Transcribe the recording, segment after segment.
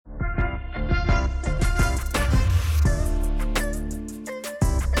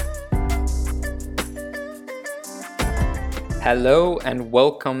Hello and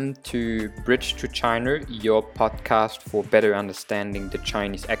welcome to Bridge to China, your podcast for better understanding the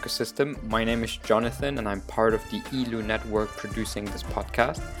Chinese ecosystem. My name is Jonathan and I'm part of the ELU network producing this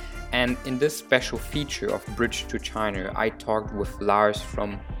podcast. And in this special feature of Bridge to China, I talked with Lars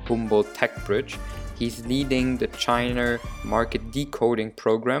from Humboldt Tech Bridge. He's leading the China Market Decoding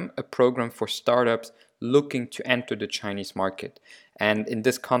Program, a program for startups looking to enter the Chinese market. And in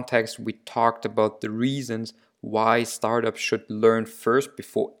this context, we talked about the reasons why startups should learn first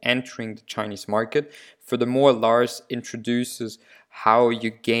before entering the Chinese market. Furthermore, Lars introduces how you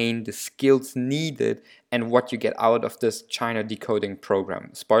gain the skills needed and what you get out of this China decoding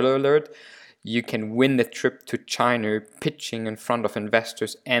program. Spoiler alert, you can win the trip to China pitching in front of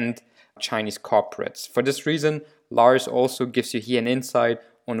investors and Chinese corporates. For this reason, Lars also gives you here an insight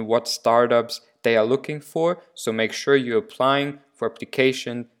on what startups they are looking for. So make sure you're applying for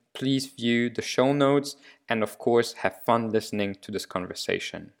application. Please view the show notes and of course have fun listening to this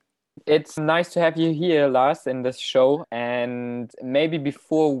conversation. It's nice to have you here, Lars, in this show. And maybe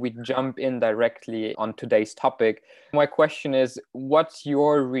before we jump in directly on today's topic, my question is, what's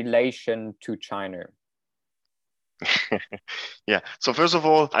your relation to China? Yeah. So first of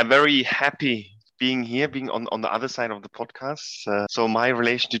all, I'm very happy being here, being on the other side of the podcast. So my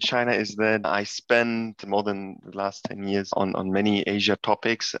relation to China is that I spent more than the last 10 years on many Asia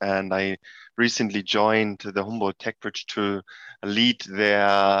topics, and I recently joined the Humboldt Tech Bridge to lead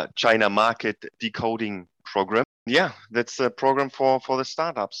their China market decoding program. Yeah, that's a program for the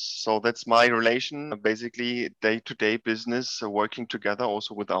startups. So that's my relation, basically day-to-day business, working together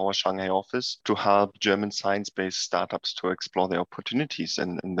also with our Shanghai office to help German science-based startups to explore their opportunities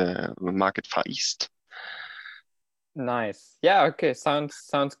in the market Far East. Nice. Yeah, okay,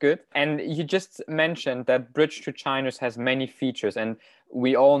 sounds good. And you just mentioned that Bridge to China has many features, and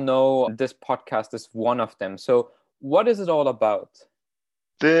we all know this podcast is one of them. So what is it all about?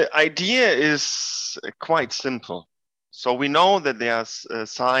 The idea is quite simple. So we know that there are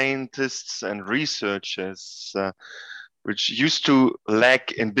scientists and researchers which used to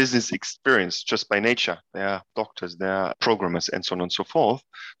lack in business experience just by nature. They are doctors, they are programmers, and so on and so forth.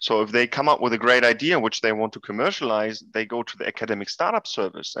 So if they come up with a great idea which they want to commercialize, they go to the academic startup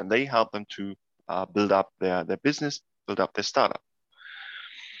service and they help them to build up their business, build up their startup.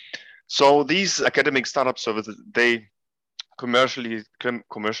 So these academic startup services, they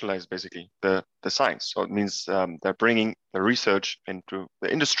commercialize basically the science. So it means they're bringing the research into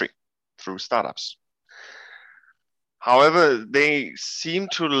the industry through startups. However, they seem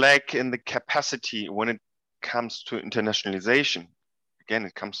to lack in the capacity when it comes to internationalization. Again,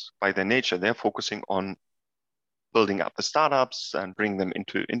 it comes by their nature. They're focusing on building up the startups and bring them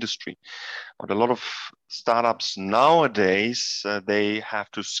into industry. But a lot of startups nowadays, they have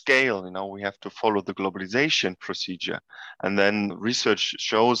to scale. We have to follow the globalization procedure. And then research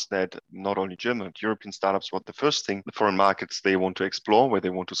shows that not only German, but European startups, what the first thing, the foreign markets they want to explore, where they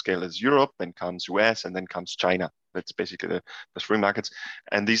want to scale is Europe, then comes US, and then comes China. That's basically the three markets.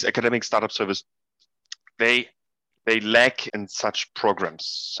 And these academic startup service, they lack in such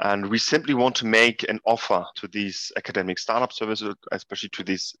programs. And we simply want to make an offer to these academic startup services, especially to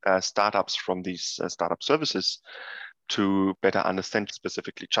these startups from these startup services, to better understand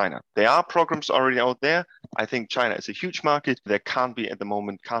specifically China. There are programs already out there. I think China is a huge market. There can't be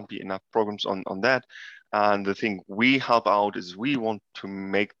enough programs on that. And the thing we help out is we want to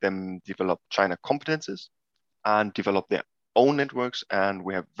make them develop China competences and develop their own networks, and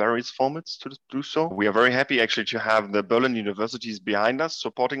we have various formats to do so. We are very happy actually to have the Berlin universities behind us,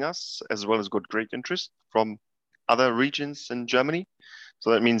 supporting us, as well as got great interest from other regions in Germany.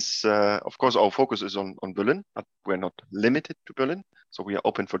 So that means, of course, our focus is on Berlin, but we're not limited to Berlin. So we are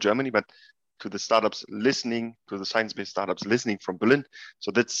open for Germany, but to the startups listening, to the science-based startups listening from Berlin.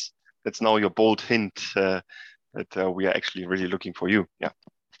 So that's now your bold hint that we are actually really looking for you. Yeah.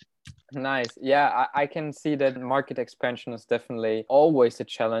 Nice. Yeah, I can see that market expansion is definitely always a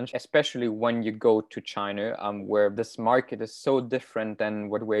challenge, especially when you go to China, where this market is so different than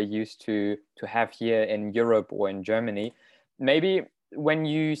what we're used to have here in Europe or in Germany. Maybe when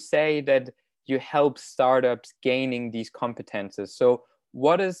you say that you help startups gaining these competences, so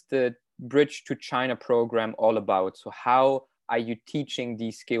what is the Bridge to China program all about? So how are you teaching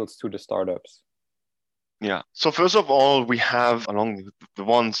these skills to the startups? Yeah. So first of all, we have, along the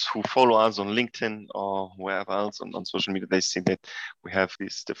ones who follow us on LinkedIn or wherever else on social media, they see that we have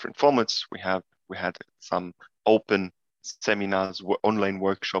these different formats. We had some open seminars, online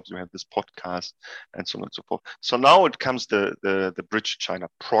workshops, we have this podcast, and so on and so forth. So now it comes the Bridge China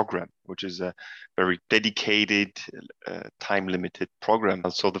program, which is a very dedicated, time-limited program.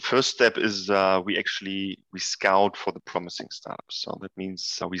 So the first step is we scout for the promising startups. So that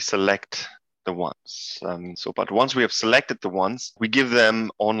means we select the ones. But once we have selected the ones, we give them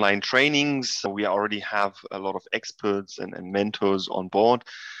online trainings. So we already have a lot of experts and mentors on board.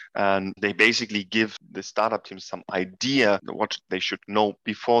 And they basically give the startup team some idea what they should know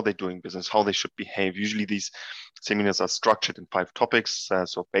before they're doing business, how they should behave. Usually these seminars are structured in 5 topics.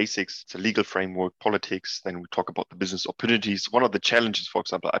 So basics, the legal framework, politics. Then we talk about the business opportunities. What are the challenges, for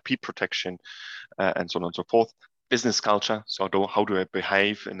example, IP protection, and so on and so forth. Business culture. So how do I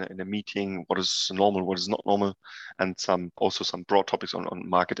behave in a meeting? What is normal? What is not normal? And some broad topics on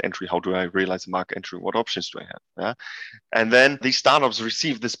market entry. How do I realize the market entry? What options do I have? Yeah. And then these startups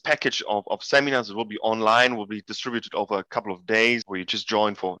receive this package of seminars. It will be online, will be distributed over a couple of days where you just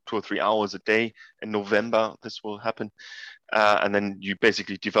join for 2 or 3 hours a day. In November, this will happen. And then you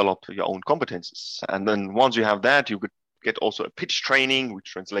basically develop your own competences. And then once you have that, you could get also a pitch training. We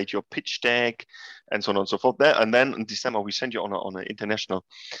translate your pitch deck and so on and so forth there. And then in December, we send you on an international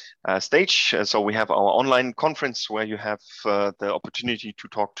stage. So we have our online conference where you have the opportunity to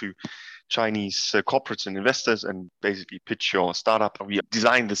talk to Chinese corporates and investors and basically pitch your startup. We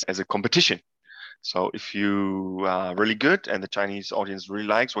designed this as a competition. So if you are really good and the Chinese audience really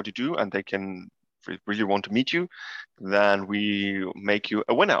likes what you do and they can really want to meet you, then we make you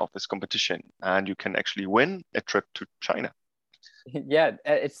a winner of this competition and you can actually win a trip to China. Yeah,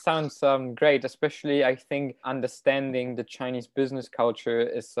 it sounds great. Especially, I think understanding the Chinese business culture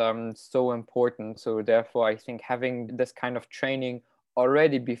is so important. So therefore, I think having this kind of training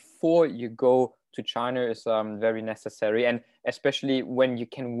already before you go to China is very necessary. And especially when you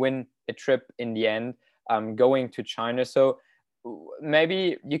can win a trip in the end, going to China. So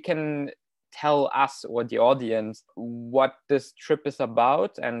maybe you can tell us or the audience what this trip is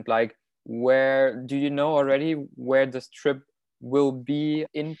about, and like, where do you know already where this trip will be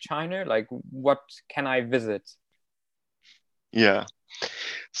in China? Like, what can I visit? Yeah.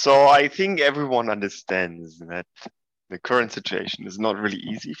 So I think everyone understands that the current situation is not really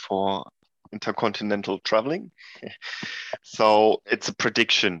easy for intercontinental traveling. So it's a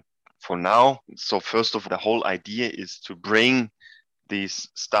prediction for now. So first of all, the whole idea is to bring these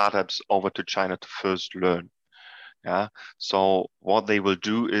startups over to China to first learn. Yeah. So what they will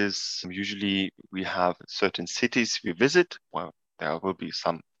do is usually we have certain cities we visit. Well, there will be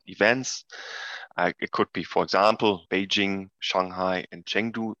some events. It could be, for example, Beijing, Shanghai, and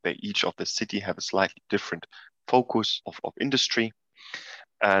Chengdu. They each of the city have a slightly different focus of industry.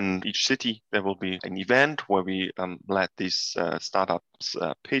 And each city, there will be an event where we let these startups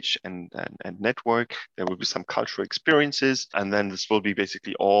pitch and network. There will be some cultural experiences. And then this will be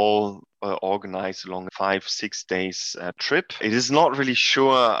basically all organized along a 5-6 days trip. It is not really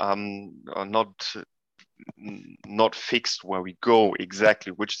sure, or not fixed where we go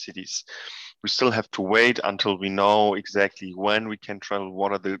exactly, which cities. We still have to wait until we know exactly when we can travel,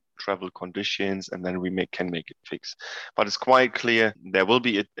 what are the travel conditions, and then we can make it fix. But it's quite clear there will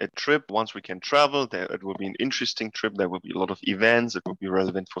be a trip. Once we can travel, it will be an interesting trip. There will be a lot of events. It will be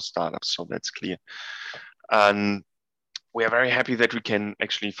relevant for startups. So that's clear. And we are very happy that we can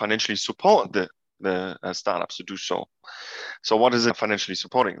actually financially support the startups to do so. So what is it financially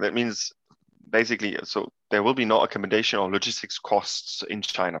supporting? That means basically, so there will be no accommodation or logistics costs in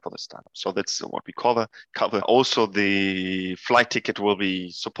China for the startup. So that's what we cover. Also, the flight ticket will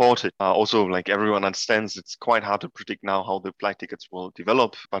be supported. Also, like everyone understands, it's quite hard to predict now how the flight tickets will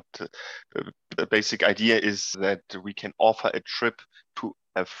develop. But the basic idea is that we can offer a trip to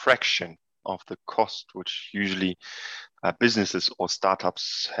a fraction of the cost, which usually businesses or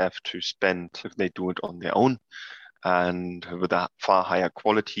startups have to spend if they do it on their own, and with a far higher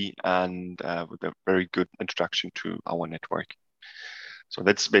quality and with a very good introduction to our network. So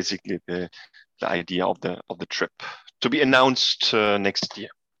that's basically the idea of the trip, to be announced next year.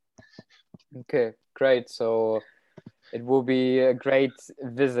 Okay, great. So it will be a great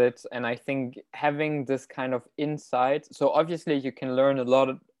visit, and I think having this kind of insight. So obviously you can learn a lot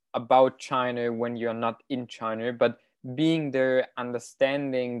about China when you're not in China, but being there,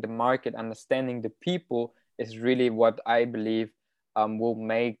 understanding the market, understanding the people is really what I believe will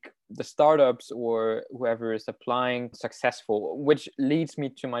make the startups or whoever is applying successful. Which leads me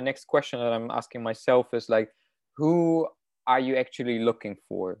to my next question that I'm asking myself is like, who are you actually looking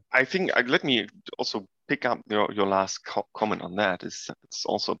for? I think let me also pick up your last comment on that. It's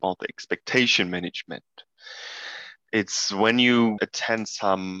also about the expectation management. It's when you attend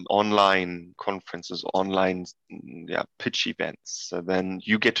some online conferences, online pitch events, so then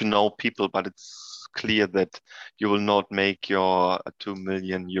you get to know people, but it's clear that you will not make your 2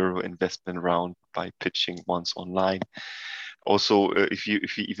 million euro investment round by pitching once online. Also, if you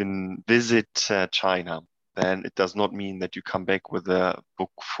even visit China, then it does not mean that you come back with a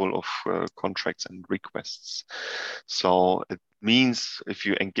book full of contracts and requests. So it means if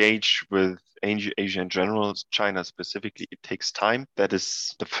you engage with Asia in general, China specifically, it takes time. That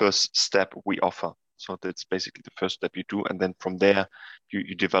is the first step we offer. So that's basically the first step you do. And then from there,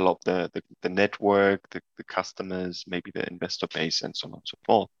 you develop the network, the customers, maybe the investor base, and so on and so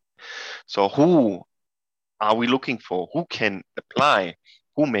forth. So who are we looking for? Who can apply?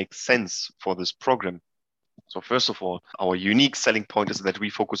 Who makes sense for this program? So first of all, our unique selling point is that we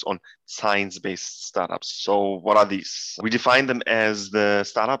focus on science-based startups. So what are these? We define them as the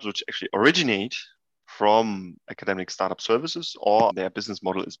startups which actually originate from academic startup services, or their business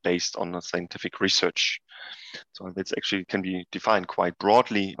model is based on a scientific research. So that's actually can be defined quite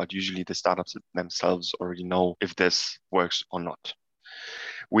broadly, but usually the startups themselves already know if this works or not.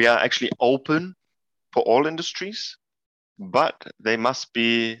 We are actually open for all industries, but they must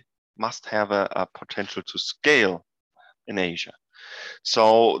have a potential to scale in Asia.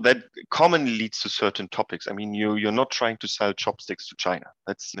 So that commonly leads to certain topics. I mean, you're not trying to sell chopsticks to China.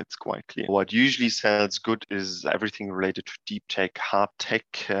 That's quite clear. What usually sells good is everything related to deep tech, hard tech,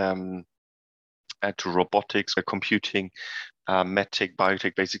 to robotics, computing, medtech,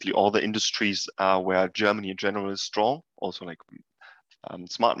 biotech, basically all the industries where Germany in general is strong. Also like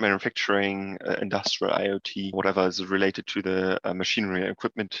smart manufacturing, industrial IoT, whatever is related to the machinery and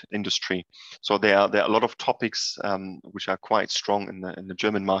equipment industry. So there are a lot of topics which are quite strong in the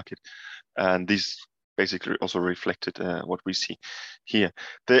German market, and these basically also reflected what we see here.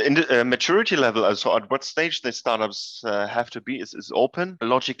 The maturity level, so at what stage the startups have to be is open.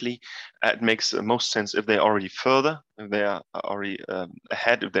 Logically, it makes most sense if they're already further, if they are already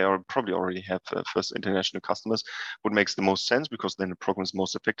ahead, if they probably already have first international customers, what makes the most sense, because then the program is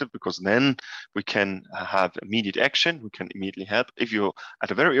most effective, because then we can have immediate action, we can immediately help. If you're at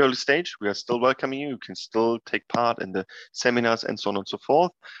a very early stage, we are still welcoming you, you can still take part in the seminars and so on and so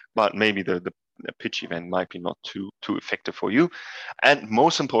forth, but maybe the pitch event might be not too effective for you. And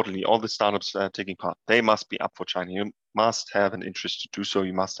most importantly, all the startups taking part, they must be up for China. You must have an interest to do so.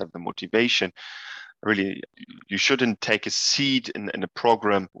 You must have the motivation. Really, you shouldn't take a seat in a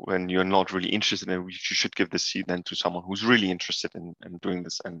program when you're not really interested in it. You should give the seat then to someone who's really interested in doing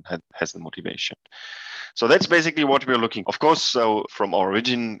this and has the motivation. So that's basically what we're looking. Of course, so from our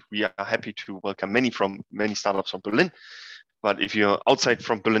origin, we are happy to welcome many startups from Berlin. But if you're outside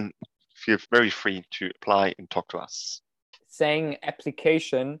from Berlin, feel very free to apply and talk to us. Saying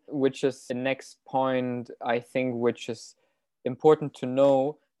application, which is the next point, I think, which is important to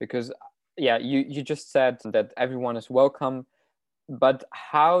know, because you just said that everyone is welcome, but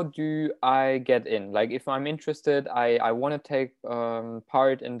how do I get in? Like, if I'm interested, I want to take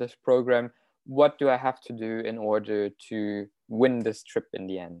part in this program, what do I have to do in order to win this trip in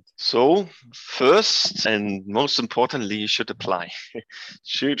the end? So first and most importantly, you should apply.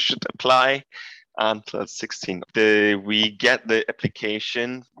 should apply until 16. We get the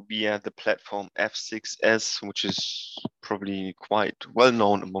application via the platform F6S, which is probably quite well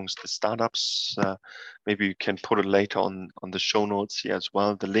known amongst the startups. Maybe you can put it later on the show notes here as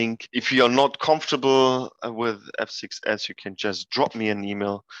well, the link. If you're not comfortable with F6S, you can just drop me an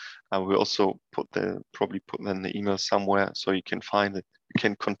email. We also probably put in the email somewhere so you can find it. You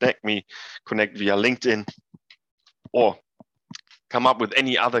can connect via LinkedIn, or come up with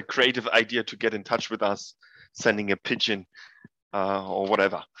any other creative idea to get in touch with us, sending a pigeon or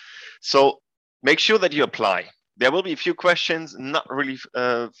whatever. So make sure that you apply. There will be a few questions, not really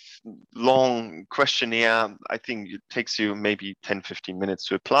long questionnaire. I think it takes you maybe 10, 15 minutes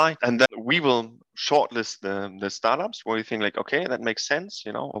to apply. And then we will shortlist the startups where we think like, okay, that makes sense.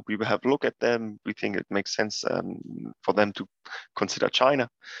 You know, we will have a look at them. We think it makes sense for them to consider China.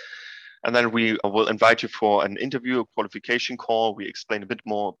 And then we will invite you for an interview, a qualification call. We explain a bit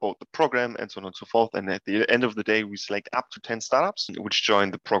more about the program and so on and so forth. And at the end of the day, we select up to 10 startups which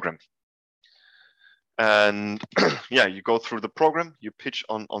join the program. And you go through the program, you pitch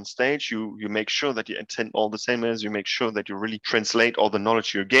on stage, you make sure that you attend all the seminars, you make sure that you really translate all the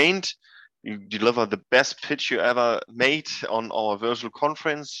knowledge you gained, you deliver the best pitch you ever made on our virtual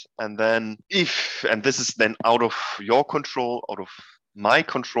conference. And then and this is then out of your control, out of my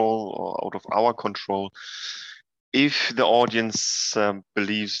control, or out of our control, if the audience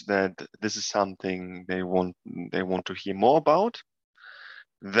believes that this is something they want to hear more about,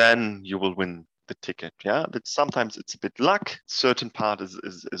 then you will win the ticket. Yeah, but sometimes it's a bit luck. Certain part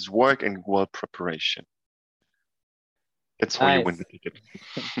is work and well preparation. That's how you win the ticket.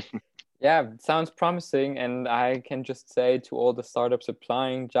 Yeah, it sounds promising. And I can just say to all the startups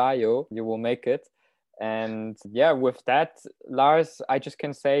applying, Jayo, you will make it. And yeah, with that, Lars, I just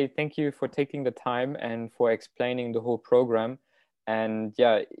can say thank you for taking the time and for explaining the whole program. And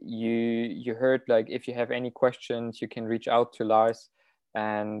yeah, you heard, like, if you have any questions, you can reach out to Lars.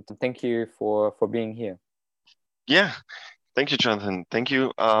 And thank you for being here. Yeah, thank you, Jonathan. Thank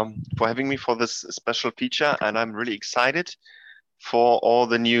you for having me for this special feature. And I'm really excited for all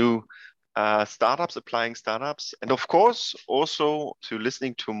the new startups, applying startups. And of course, also to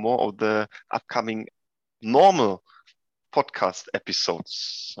listening to more of the upcoming normal podcast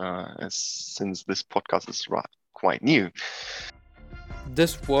episodes, since this podcast is quite new.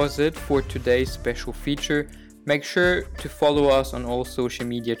 This was it for today's special feature. Make sure to follow us on all social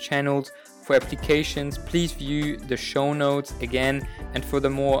media channels. For applications, please view the show notes again. And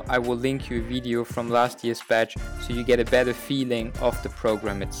furthermore, I will link you a video from last year's batch so you get a better feeling of the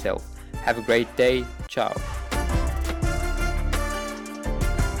program itself. Have a great day. Ciao.